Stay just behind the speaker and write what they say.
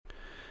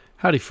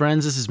Howdy,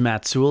 friends. This is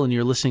Matt Sewell, and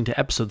you're listening to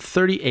episode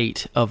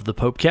 38 of the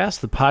Popecast,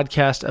 the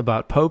podcast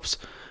about popes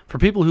for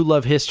people who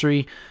love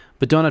history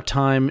but don't have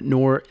time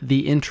nor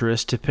the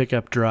interest to pick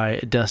up dry,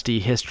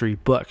 dusty history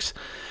books.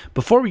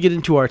 Before we get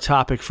into our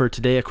topic for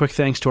today, a quick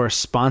thanks to our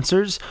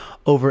sponsors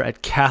over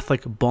at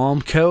Catholic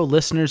Balm Co.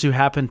 Listeners who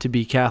happen to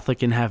be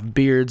Catholic and have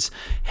beards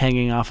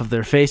hanging off of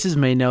their faces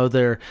may know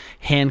their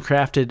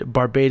handcrafted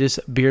Barbados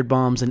beard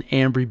balms and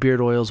Ambry beard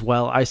oils.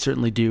 Well, I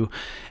certainly do,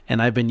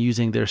 and I've been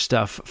using their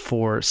stuff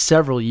for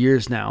several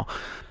years now.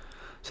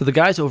 So the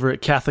guys over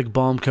at Catholic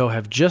Balm Co.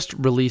 have just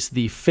released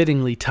the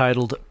fittingly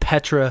titled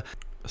Petra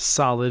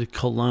Solid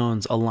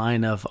Colognes, a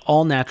line of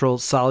all-natural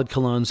solid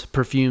colognes,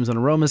 perfumes, and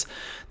aromas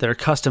that are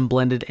custom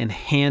blended and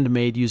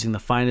handmade using the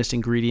finest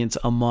ingredients,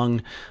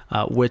 among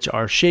which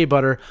are shea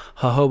butter,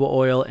 jojoba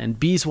oil, and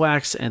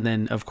beeswax, and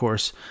then, of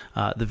course,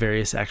 the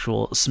various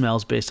actual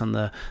smells based on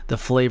the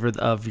flavor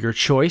of your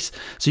choice.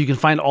 So you can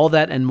find all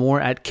that and more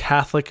at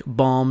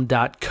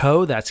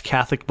catholicbalm.co. That's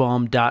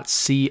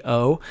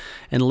catholicbalm.co.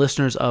 And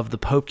listeners of the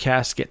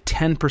Popecast get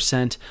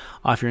 10%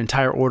 off your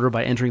entire order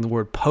by entering the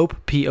word Pope,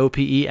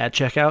 P-O-P-E, at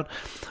checkout.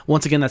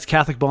 Once again, that's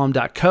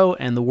catholicbalm.co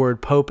and the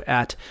word Pope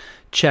at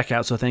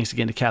checkout. So thanks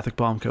again to Catholic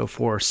Balm Co.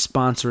 for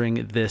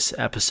sponsoring this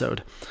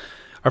episode.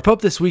 Our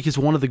Pope this week is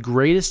one of the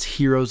greatest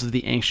heroes of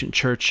the ancient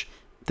church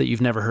that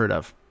you've never heard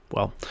of.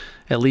 Well,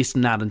 at least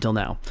not until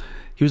now.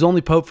 He was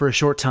only Pope for a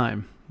short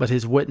time, but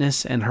his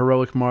witness and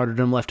heroic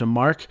martyrdom left a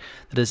mark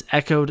that has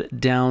echoed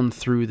down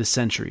through the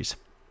centuries.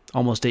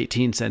 Almost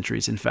 18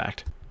 centuries, in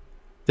fact.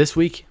 This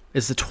week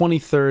is the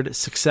 23rd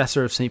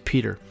successor of St.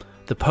 Peter,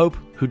 the Pope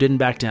who didn't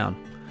back down,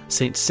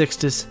 St.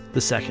 Sixtus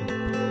II.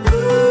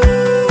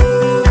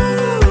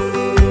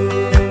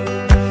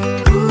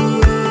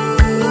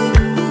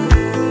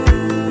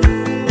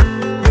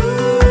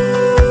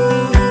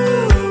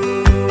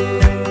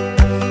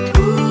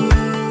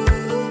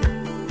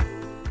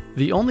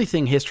 The only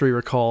thing history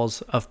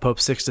recalls of Pope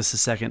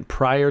Sixtus II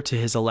prior to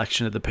his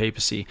election to the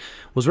papacy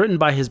was written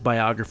by his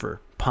biographer,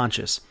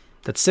 Pontius,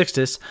 that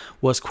Sixtus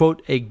was,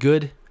 quote, a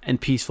good and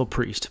peaceful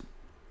priest.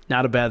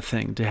 Not a bad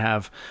thing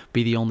to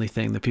be the only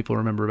thing that people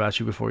remember about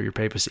you before your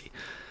papacy.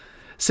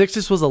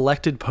 Sixtus was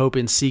elected pope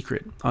in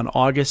secret on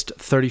August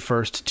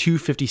 31st,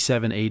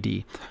 257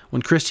 AD,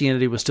 when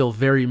Christianity was still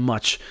very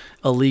much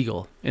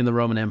illegal in the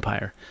Roman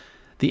Empire.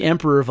 The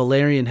Emperor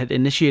Valerian had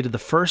initiated the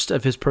first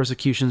of his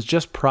persecutions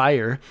just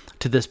prior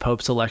to this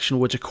pope's election,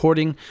 which,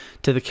 according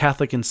to the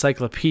Catholic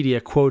Encyclopedia,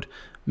 quote,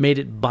 made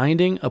it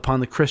binding upon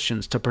the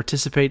Christians to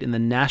participate in the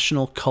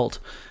national cult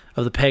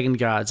of the pagan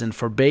gods and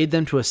forbade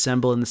them to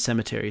assemble in the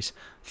cemeteries,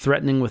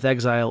 threatening with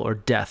exile or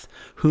death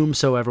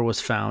whomsoever was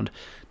found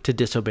to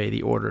disobey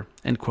the order,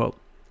 end quote.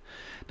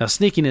 Now,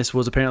 sneakiness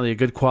was apparently a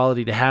good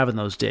quality to have in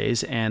those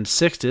days, and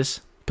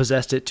Sixtus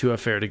possessed it to a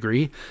fair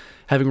degree,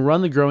 having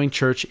run the growing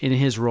church in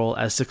his role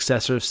as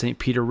successor of St.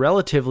 Peter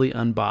relatively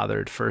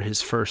unbothered for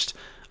his first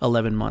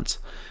 11 months.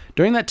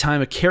 During that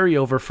time, a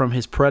carryover from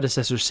his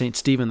predecessor, St.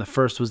 Stephen I,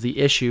 was the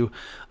issue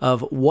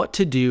of what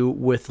to do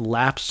with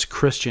lapsed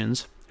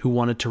Christians who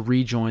wanted to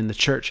rejoin the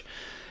church.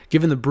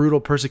 Given the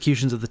brutal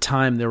persecutions of the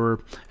time, there were,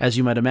 as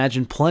you might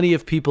imagine, plenty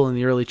of people in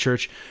the early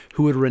church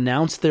who would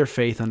renounce their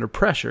faith under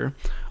pressure,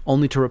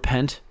 only to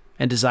repent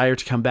and desire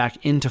to come back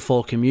into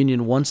full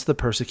communion once the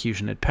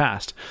persecution had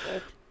passed.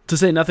 To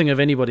say nothing of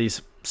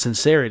anybody's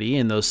sincerity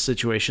in those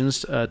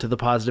situations, to the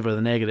positive or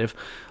the negative,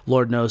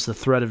 Lord knows the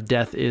threat of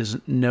death is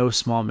no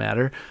small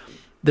matter.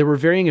 There were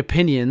varying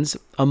opinions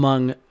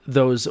among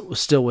those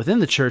still within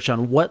the church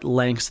on what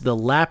lengths the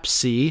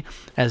lapsi,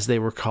 as they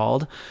were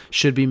called,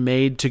 should be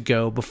made to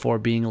go before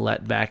being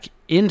let back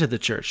into the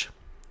church,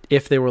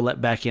 if they were let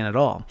back in at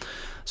all.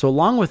 So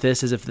along with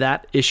this, as if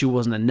that issue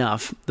wasn't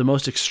enough, the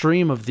most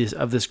extreme of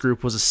this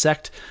group was a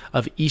sect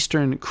of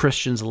Eastern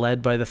Christians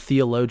led by the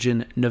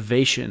theologian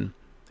Novatian,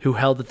 who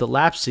held that the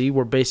lapsi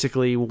were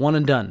basically one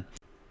and done.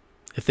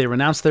 If they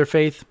renounced their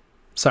faith,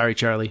 sorry,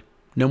 Charlie,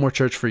 no more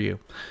church for you.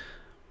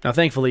 Now,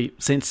 thankfully,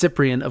 St.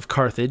 Cyprian of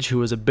Carthage, who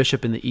was a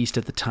bishop in the East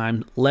at the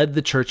time, led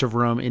the Church of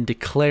Rome in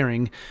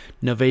declaring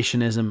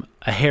Novatianism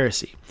a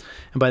heresy.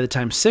 And by the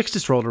time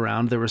Sixtus rolled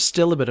around, there was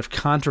still a bit of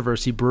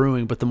controversy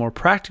brewing, but the more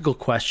practical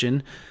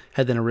question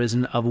had then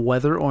arisen of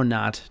whether or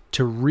not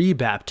to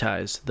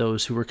rebaptize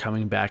those who were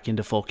coming back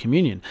into full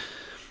communion.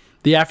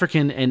 The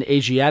African and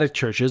Asiatic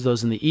churches,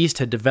 those in the East,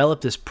 had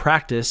developed this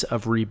practice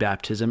of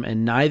rebaptism,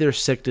 and neither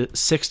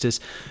Sixtus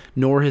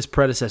nor his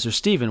predecessor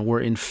Stephen were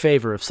in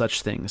favor of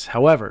such things.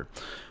 However,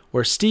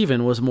 where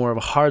Stephen was more of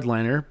a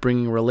hardliner,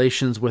 bringing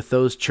relations with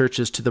those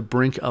churches to the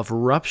brink of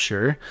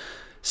rupture,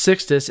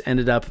 Sixtus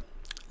ended up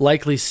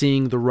likely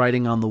seeing the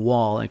writing on the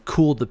wall and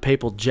cooled the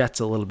papal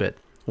jets a little bit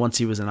once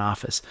he was in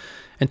office,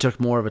 and took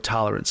more of a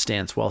tolerant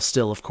stance, while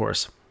still, of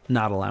course,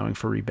 not allowing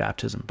for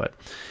rebaptism. But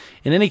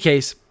in any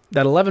case,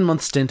 that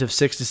 11-month stint of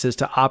Sixtus's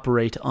to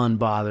operate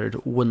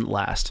unbothered wouldn't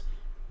last.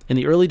 In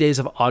the early days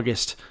of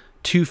August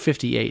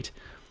 258,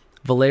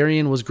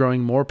 Valerian was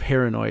growing more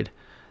paranoid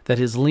that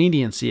his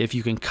leniency, if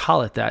you can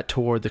call it that,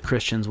 toward the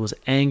Christians was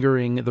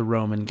angering the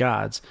Roman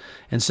gods.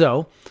 And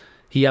so,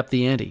 he upped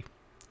the ante.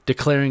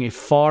 declaring a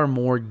far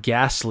more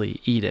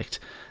ghastly edict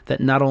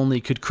that not only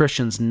could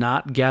Christians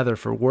not gather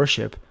for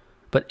worship,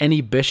 but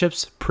any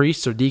bishops,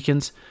 priests, or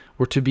deacons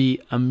were to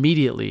be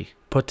immediately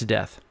put to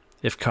death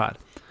if caught.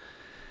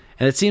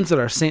 And it seems that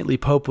our saintly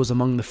Pope was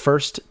among the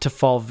first to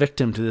fall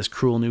victim to this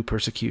cruel new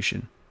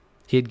persecution.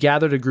 He had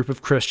gathered a group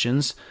of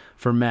Christians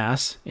for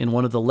Mass in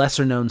one of the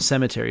lesser-known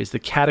cemeteries, the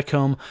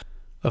Catacomb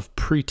of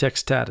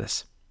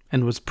Praetextatus,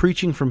 and was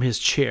preaching from his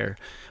chair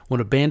when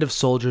a band of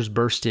soldiers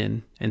burst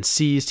in and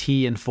seized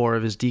he and 4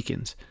 of his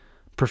deacons.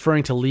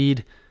 Preferring to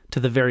lead to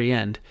the very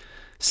end,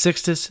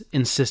 Sixtus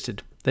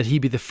insisted that he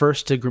be the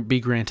first to be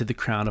granted the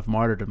crown of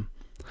martyrdom.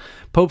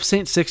 Pope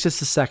St.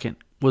 Sixtus II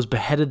was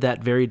beheaded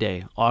that very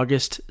day,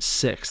 August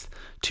 6th,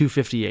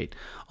 258,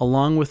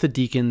 along with the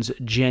deacons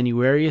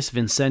Januarius,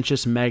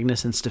 Vincentius,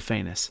 Magnus, and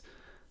Stephanus.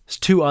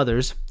 2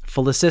 others,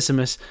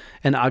 Felicissimus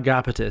and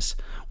Agapetus,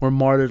 were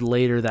martyred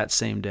later that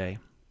same day.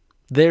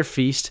 Their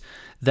feast,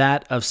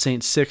 that of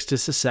St.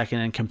 Sixtus II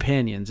and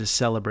companions, is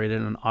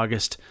celebrated on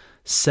August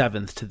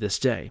 7th to this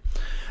day.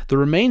 The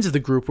remains of the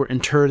group were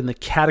interred in the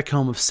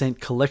Catacomb of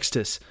St.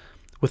 Calixtus,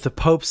 with the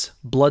Pope's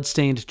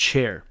blood-stained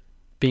chair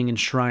being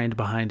enshrined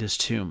behind his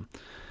tomb.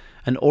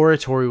 An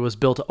oratory was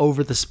built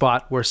over the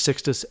spot where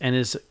Sixtus and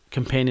his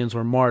companions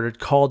were martyred,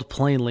 called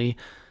plainly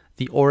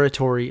the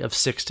Oratory of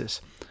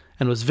Sixtus,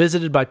 and was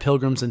visited by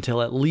pilgrims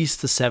until at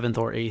least the 7th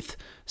or 8th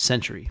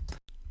century.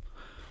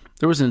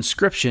 There was an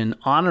inscription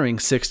honoring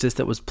Sixtus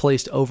that was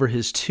placed over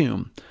his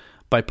tomb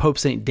by Pope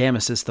St.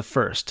 Damasus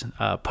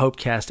I,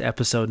 Popecast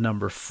episode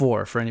number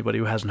 4, for anybody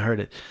who hasn't heard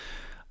it.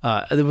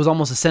 It was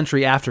almost a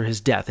century after his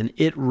death, and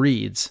it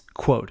reads,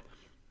 quote,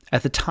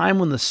 "At the time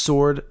when the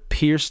sword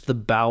pierced the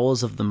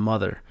bowels of the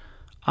mother,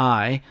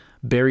 I,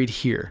 buried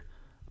here,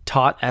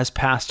 taught as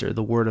pastor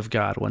the word of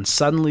God, when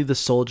suddenly the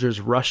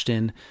soldiers rushed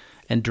in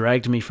and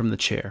dragged me from the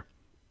chair.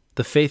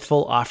 The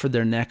faithful offered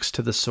their necks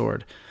to the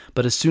sword,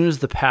 but as soon as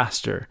the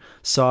pastor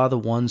saw the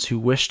ones who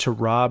wished to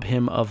rob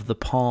him of the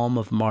palm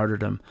of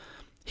martyrdom,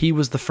 he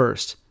was the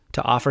first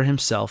to offer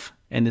himself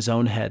and his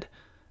own head,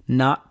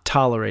 not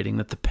tolerating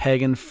that the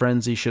pagan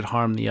frenzy should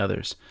harm the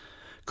others.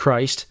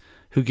 Christ,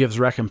 who gives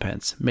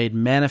recompense, made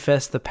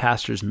manifest the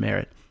pastor's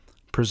merit,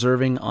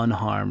 preserving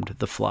unharmed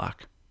the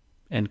flock."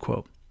 End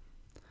quote.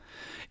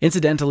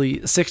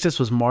 Incidentally, Sixtus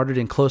was martyred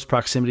in close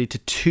proximity to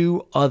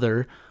 2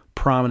 other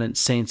prominent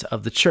saints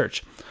of the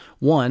church.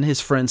 One,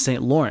 his friend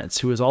St. Lawrence,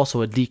 who was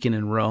also a deacon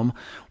in Rome,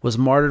 was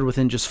martyred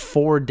within just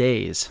 4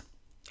 days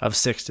of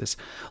Sixtus.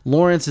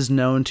 Lawrence is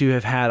known to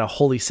have had a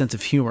holy sense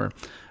of humor,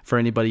 for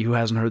anybody who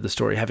hasn't heard the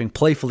story, having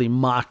playfully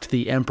mocked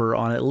the emperor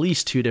on at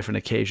least 2 different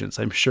occasions.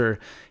 I'm sure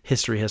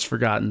history has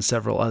forgotten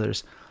several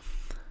others.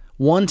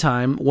 One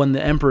time, when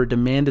the emperor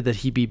demanded that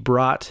he be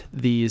brought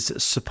these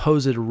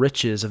supposed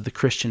riches of the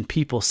Christian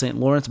people, St.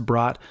 Lawrence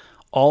brought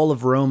all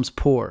of Rome's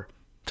poor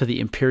to the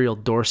imperial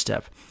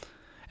doorstep.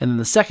 And then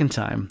the second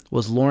time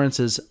was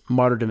Lawrence's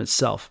martyrdom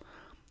itself.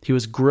 He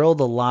was grilled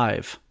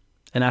alive,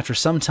 and after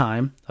some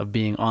time of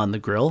being on the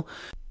grill,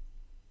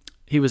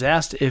 he was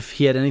asked if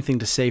he had anything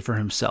to say for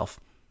himself.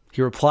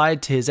 He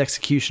replied to his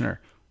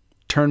executioner,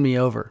 "Turn me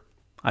over.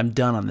 I'm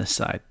done on this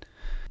side."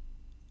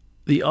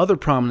 The other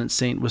prominent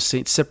saint was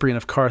St. Cyprian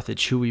of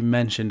Carthage, who we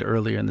mentioned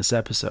earlier in this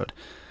episode.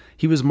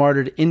 He was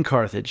martyred in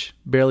Carthage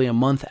barely a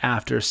month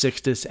after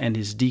Sixtus and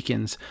his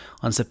deacons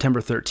on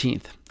September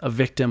 13th, a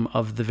victim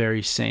of the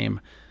very same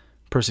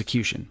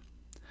persecution.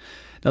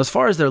 Now, as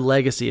far as their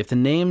legacy, if the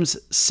names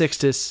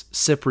Sixtus,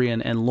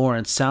 Cyprian, and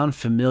Lawrence sound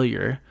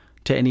familiar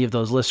to any of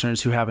those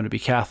listeners who happen to be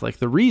Catholic,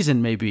 the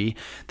reason may be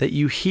that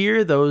you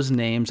hear those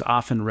names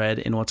often read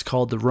in what's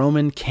called the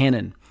Roman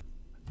canon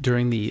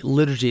during the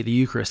liturgy of the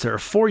Eucharist. There are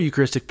 4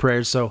 Eucharistic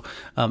prayers, so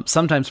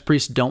sometimes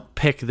priests don't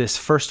pick this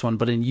first one,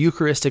 but in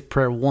Eucharistic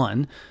Prayer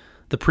 1,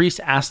 the priest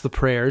asks the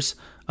prayers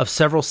of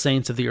several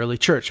saints of the early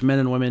church, men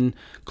and women,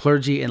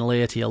 clergy and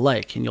laity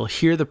alike, and you'll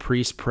hear the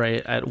priest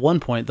pray at one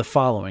point the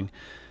following,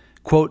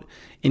 quote,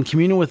 "In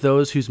communion with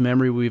those whose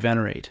memory we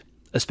venerate,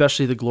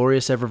 especially the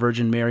glorious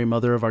ever-Virgin Mary,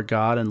 Mother of our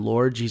God and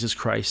Lord Jesus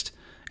Christ,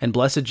 and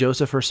blessed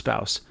Joseph, her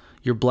spouse,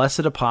 your blessed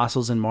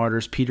apostles and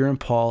martyrs, Peter and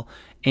Paul,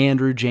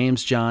 Andrew,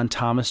 James, John,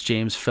 Thomas,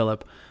 James,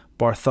 Philip,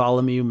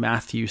 Bartholomew,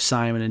 Matthew,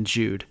 Simon, and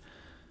Jude."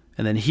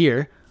 And then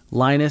here,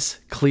 Linus,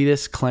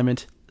 Cletus,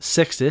 Clement,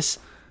 Sixtus,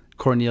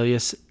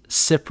 Cornelius,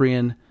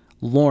 Cyprian,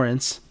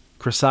 Lawrence,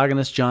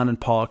 Chrysogonus, John and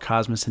Paul,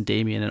 Cosmas and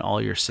Damian, and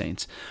all your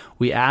saints.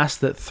 We ask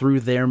that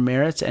through their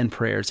merits and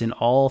prayers in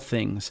all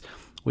things,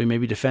 we may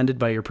be defended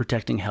by your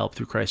protecting help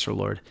through Christ our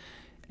Lord.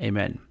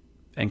 Amen.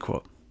 End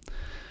quote.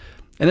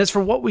 And as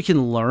for what we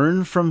can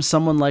learn from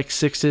someone like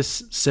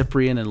Sixtus,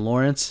 Cyprian, and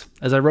Lawrence,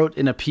 as I wrote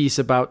in a piece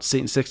about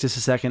St.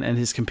 Sixtus II and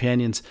his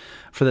companions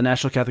for the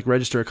National Catholic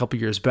Register a couple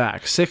years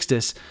back,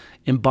 Sixtus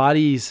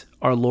embodies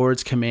our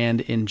Lord's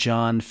command in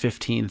John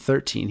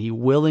 15:13. He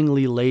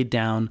willingly laid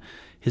down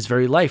his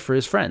very life for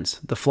his friends,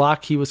 the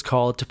flock he was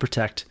called to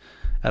protect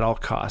at all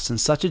costs.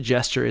 And such a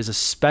gesture is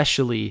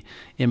especially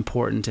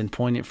important and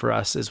poignant for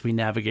us as we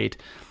navigate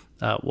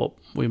what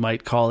we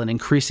might call an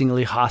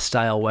increasingly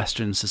hostile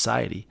Western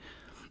society.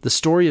 The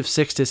story of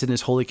Sixtus and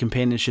his holy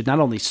companions should not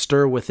only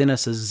stir within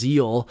us a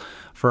zeal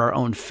for our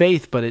own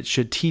faith, but it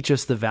should teach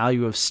us the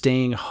value of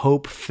staying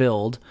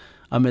hope-filled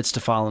amidst a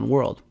fallen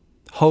world.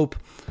 Hope,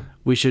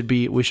 we should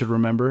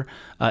remember,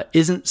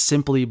 isn't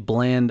simply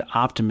bland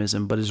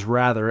optimism, but is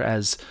rather,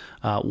 as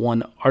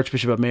one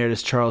Archbishop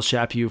Emeritus Charles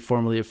Chaput,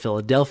 formerly of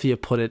Philadelphia,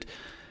 put it,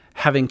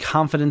 having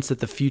confidence that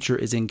the future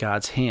is in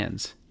God's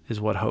hands is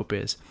what hope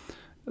is.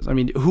 I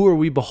mean, who are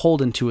we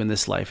beholden to in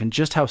this life, and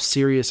just how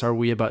serious are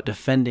we about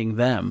defending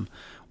them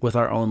with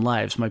our own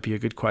lives might be a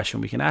good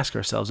question we can ask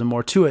ourselves. And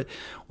more to it,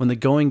 when the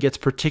going gets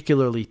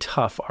particularly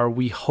tough, are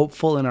we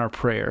hopeful in our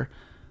prayer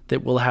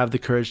that we'll have the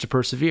courage to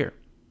persevere?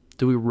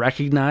 Do we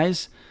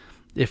recognize,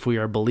 if we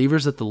are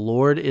believers, that the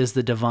Lord is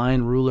the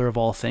divine ruler of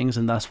all things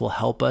and thus will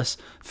help us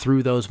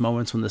through those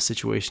moments when the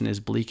situation is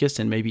bleakest,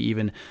 and maybe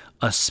even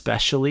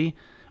especially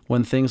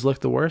when things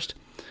look the worst?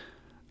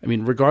 I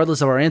mean,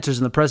 regardless of our answers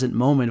in the present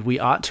moment, we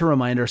ought to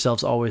remind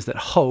ourselves always that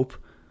hope,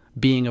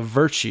 being a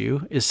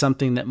virtue, is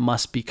something that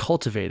must be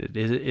cultivated.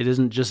 It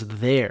isn't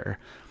just there.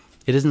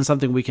 It isn't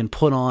something we can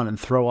put on and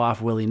throw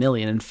off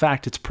willy-nilly. And in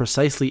fact, it's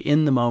precisely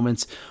in the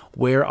moments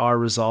where our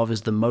resolve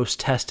is the most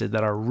tested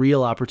that our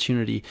real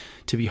opportunity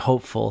to be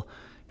hopeful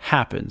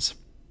happens.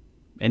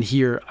 And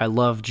here, I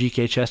love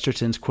G.K.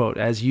 Chesterton's quote,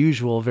 as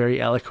usual, very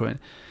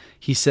eloquent.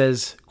 He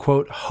says,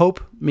 quote,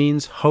 "Hope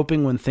means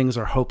hoping when things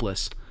are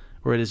hopeless,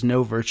 where it is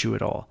no virtue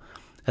at all.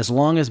 As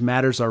long as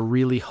matters are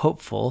really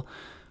hopeful,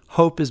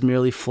 hope is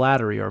merely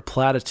flattery or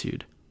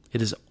platitude.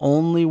 It is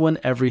only when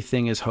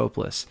everything is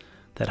hopeless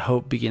that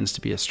hope begins to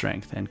be a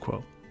strength," end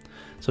quote.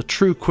 So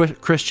true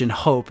Christian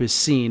hope is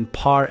seen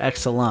par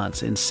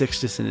excellence in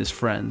Sixtus and his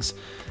friends.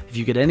 If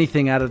you get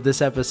anything out of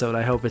this episode,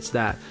 I hope it's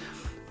that.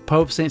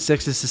 Pope St.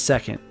 Sixtus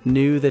II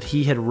knew that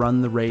he had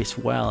run the race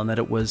well and that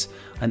it was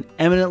an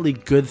eminently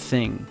good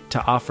thing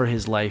to offer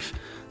his life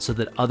so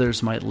that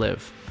others might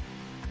live.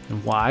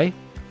 And why?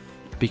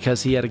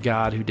 Because he had a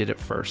God who did it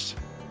first.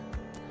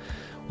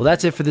 Well,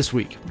 that's it for this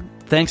week.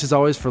 Thanks as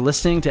always for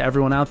listening to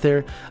everyone out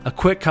there. A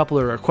quick couple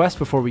of requests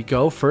before we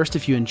go. First,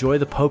 if you enjoy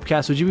the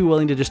Popecast, would you be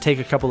willing to just take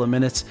a couple of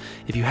minutes,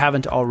 if you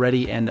haven't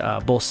already, and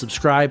both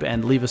subscribe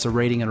and leave us a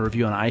rating and a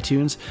review on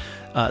iTunes?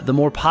 The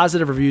more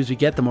positive reviews we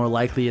get, the more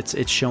likely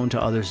it's shown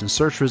to others in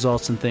search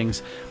results and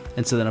things.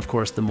 And so then, of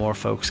course, the more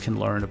folks can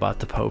learn about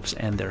the popes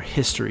and their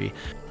history.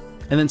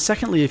 And then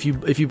secondly, if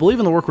you believe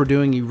in the work we're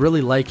doing, you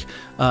really like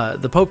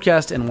the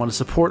Popecast and want to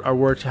support our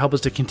work to help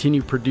us to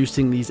continue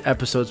producing these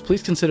episodes,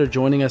 please consider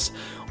joining us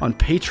on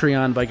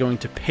Patreon by going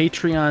to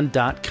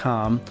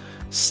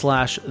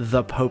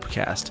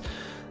patreon.com/thepopecast.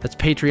 That's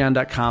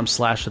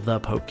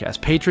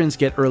patreon.com/thepopecast. Patrons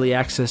get early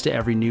access to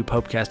every new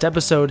Popecast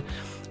episode,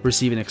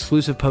 receive an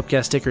exclusive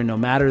Popecast sticker no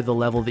matter the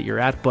level that you're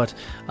at, but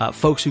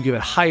folks who give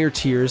it higher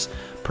tiers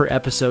per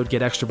episode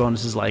get extra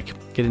bonuses like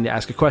getting to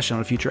ask a question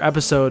on a future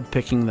episode,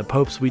 picking the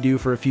popes we do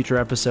for a future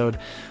episode,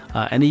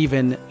 and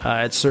even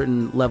at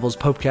certain levels,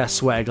 Popecast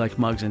swag like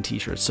mugs and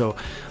t-shirts. So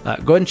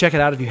go ahead and check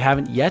it out if you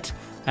haven't yet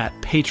at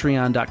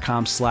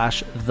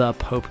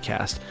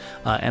patreon.com/thepopecast.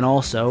 And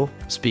also,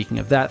 speaking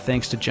of that,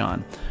 thanks to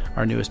John,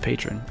 our newest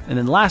patron. And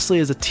then lastly,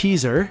 as a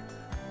teaser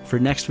for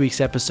next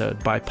week's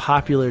episode, by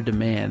popular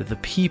demand, the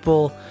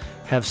people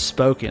have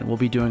spoken. We'll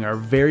be doing our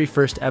very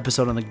first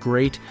episode on the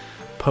great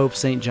Pope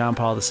St. John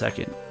Paul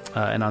II.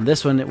 And on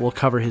this one, it will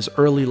cover his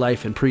early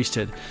life and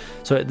priesthood.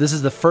 So this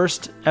is the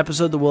first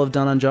episode that we'll have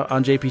done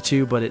on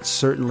JP2, but it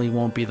certainly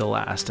won't be the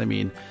last. I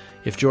mean,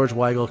 if George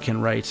Weigel can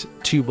write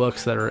 2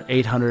 books that are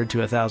 800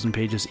 to 1,000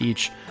 pages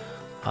each,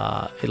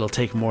 it'll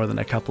take more than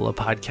a couple of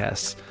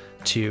podcasts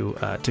to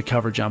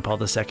cover John Paul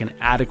II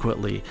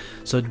adequately.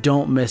 So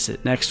don't miss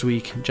it. Next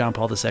week, John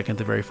Paul II,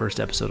 the very first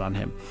episode on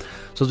him.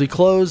 So as we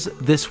close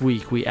this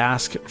week, we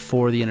ask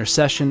for the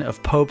intercession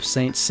of Pope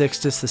St.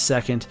 Sixtus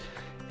II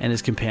and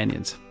his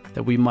companions,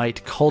 that we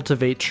might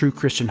cultivate true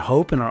Christian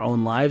hope in our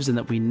own lives and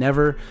that we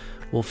never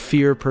will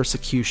fear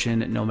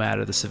persecution no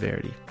matter the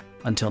severity.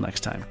 Until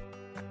next time.